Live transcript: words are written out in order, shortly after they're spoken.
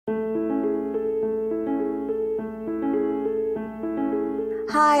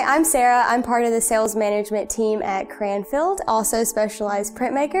Hi, I'm Sarah. I'm part of the sales management team at Cranfield, also specialized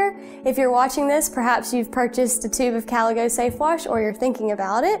printmaker. If you're watching this, perhaps you've purchased a tube of Caligo Safe-Wash or you're thinking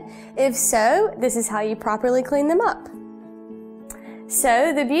about it. If so, this is how you properly clean them up.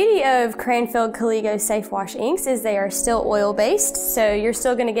 So the beauty of Cranfield Caligo Safe-Wash inks is they are still oil-based, so you're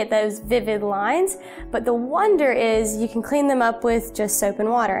still going to get those vivid lines, but the wonder is you can clean them up with just soap and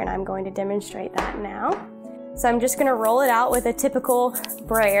water, and I'm going to demonstrate that now. So I'm just going to roll it out with a typical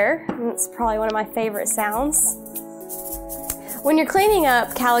brayer, and it's probably one of my favorite sounds. When you're cleaning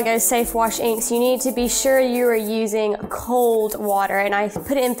up Caligo Safe-Wash inks, you need to be sure you are using cold water, and I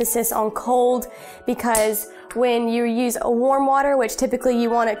put emphasis on cold because when you use a warm water, which typically you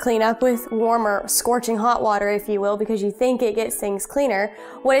want to clean up with warm or scorching hot water, if you will, because you think it gets things cleaner,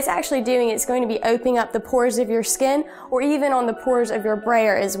 what it's actually doing, it's going to be opening up the pores of your skin or even on the pores of your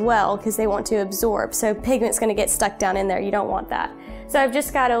brayer as well, because they want to absorb. So pigment's going to get stuck down in there. You don't want that. So I've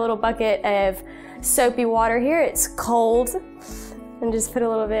just got a little bucket of soapy water here. It's cold. And just put a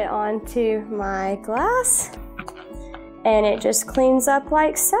little bit onto my glass. And it just cleans up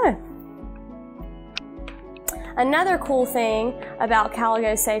like so. Another cool thing about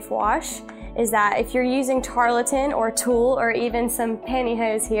Caligo Safe-Wash is that if you're using tarlatan or tulle or even some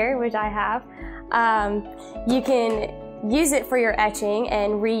pantyhose here, which I have, you can use it for your etching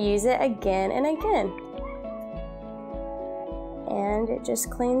and reuse it again and again. And it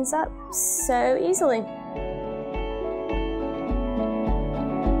just cleans up so easily.